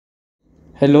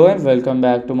Hello and welcome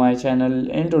back to my channel.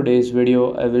 In today's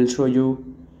video, I will show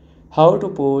you how to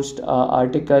post an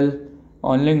article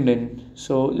on LinkedIn.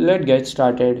 So let's get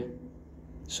started.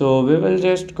 So we will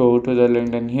just go to the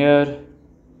LinkedIn here.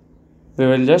 We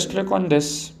will just click on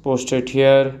this, post it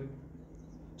here.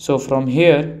 So from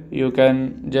here, you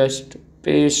can just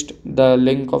paste the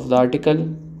link of the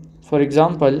article. For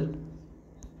example,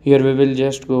 here we will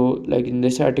just go like in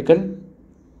this article.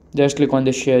 Just click on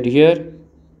the share here,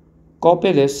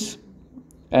 copy this,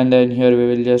 and then here we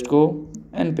will just go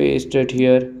and paste it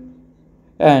here,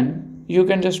 and you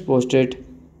can just post it,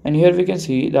 and here we can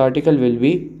see the article will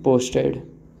be posted.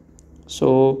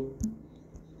 So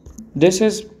this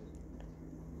is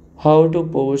how to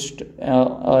post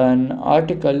an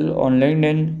article on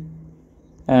LinkedIn.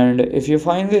 And if you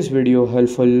find this video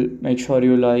helpful, make sure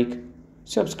you like,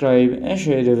 subscribe and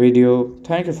share the video.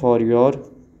 Thank you for your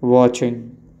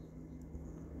watching.